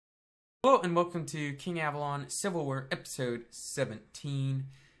Hello and welcome to King Avalon Civil War episode 17.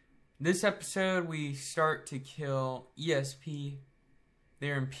 This episode we start to kill ESP.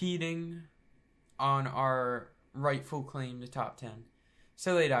 They're impeding on our rightful claim to top 10.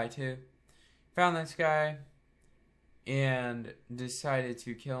 So they die too. Found this guy and decided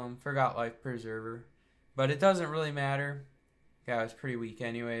to kill him. Forgot life preserver. But it doesn't really matter. Guy was pretty weak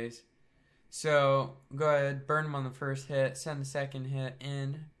anyways. So go ahead, burn him on the first hit, send the second hit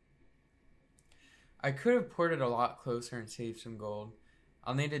in. I could have ported a lot closer and saved some gold.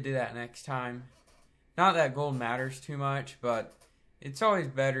 I'll need to do that next time. Not that gold matters too much, but it's always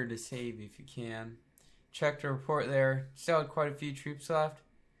better to save if you can. Check the report there. Still had quite a few troops left.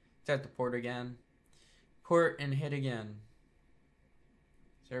 Set the port again. Port and hit again.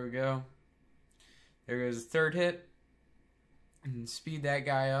 So there we go. There goes the third hit. And speed that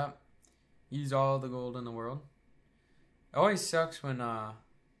guy up. Use all the gold in the world. It always sucks when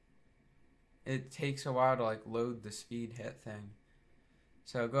it takes a while to load the speed hit thing.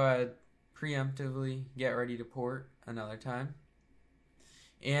 So go ahead, preemptively get ready to port another time.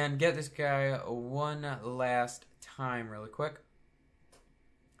 And get this guy one last time really quick.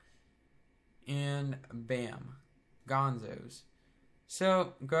 And bam. Gonzos.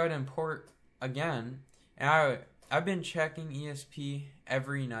 So go ahead and port again. And I've been checking ESP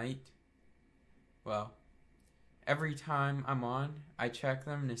every night. Well, every time I'm on, I check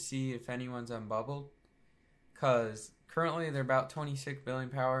them to see if anyone's unbubbled. Because currently they're about 26 billion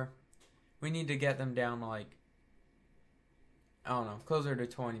power. We need to get them down to I don't know, closer to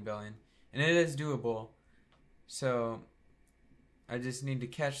 20 billion. And it is doable. So I just need to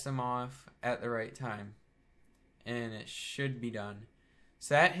catch them off at the right time. And it should be done.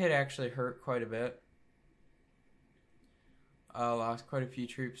 So that hit actually hurt quite a bit. Lost quite a few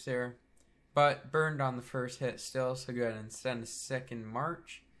troops there. But burned on the first hit still, so go ahead and send a second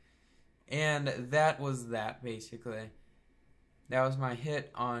march. And that was that, basically. That was my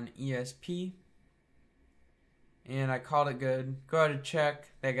hit on ESP. And I called it good. Go ahead and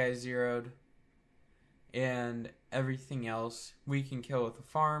check. That guy's zeroed. And everything else we can kill with a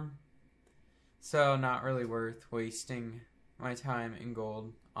farm. So not really worth wasting my time and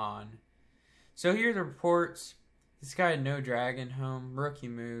gold on. So here are the reports. This guy had no dragon home. Rookie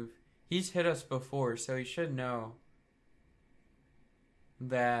move. He's hit us before, so he should know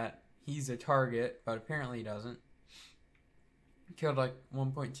that he's a target, but apparently he doesn't. Killed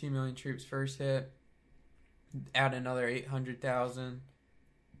 1.2 million troops first hit. Add another 800,000.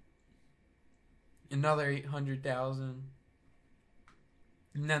 Another 800,000.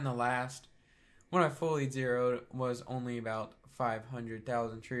 And then the last, when I fully zeroed, was only about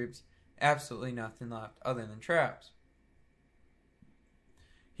 500,000 troops. Absolutely nothing left other than traps.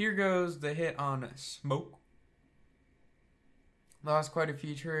 Here goes the hit on Smoke. Lost quite a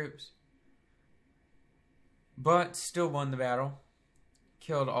few troops. But still won the battle.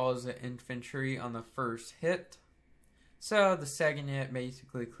 Killed all his infantry on the first hit. So the second hit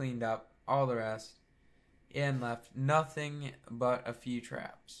basically cleaned up all the rest. And left nothing but a few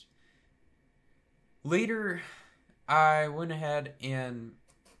traps. Later, I went ahead and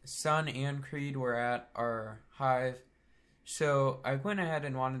Sun and Creed were at our hive. So I went ahead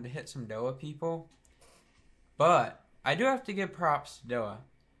and wanted to hit some Doa people, but I do have to give props to Doa.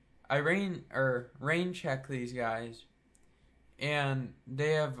 I rain check these guys, and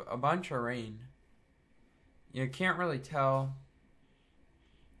they have a bunch of rain. You can't really tell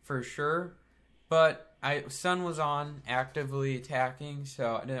for sure, but Sun was on actively attacking,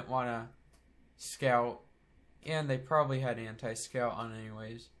 so I didn't want to scout, and they probably had anti-scout on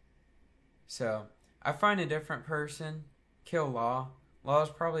anyways. So I find a different person. Kill Law. Law is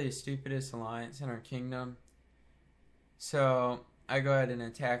probably the stupidest alliance in our kingdom. So I go ahead and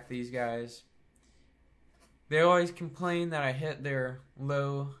attack these guys. They always complain that I hit their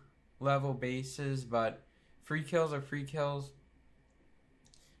low level bases, but free kills are free kills.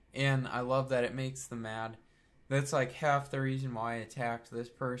 And I love that it makes them mad. That's half the reason why I attacked this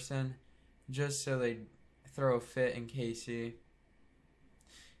person. Just so they'd throw a fit in KC.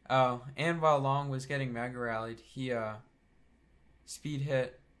 Oh, and while Long was getting mega rallied, he speed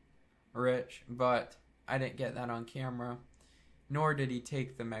hit Rich, but I didn't get that on camera, nor did he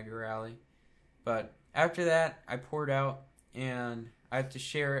take the mega rally. But after that, I poured out, and I have to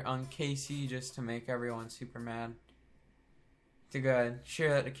share it on KC just to make everyone super mad. To go ahead, share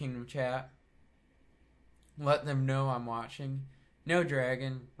that to Kingdom Chat. Let them know I'm watching. No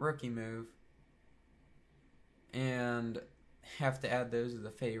dragon, rookie move. And have to add those as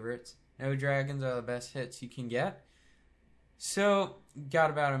the favorites. No dragons are the best hits you can get. So,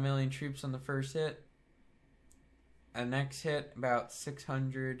 got about 1 million troops on the first hit. A next hit, about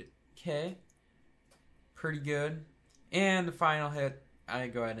 600k 8k. Pretty good. And the final hit, I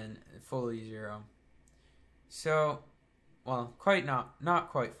go ahead and fully zero. So, well, not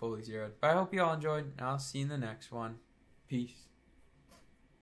quite fully zeroed. But I hope you all enjoyed, and I'll see you in the next one. Peace.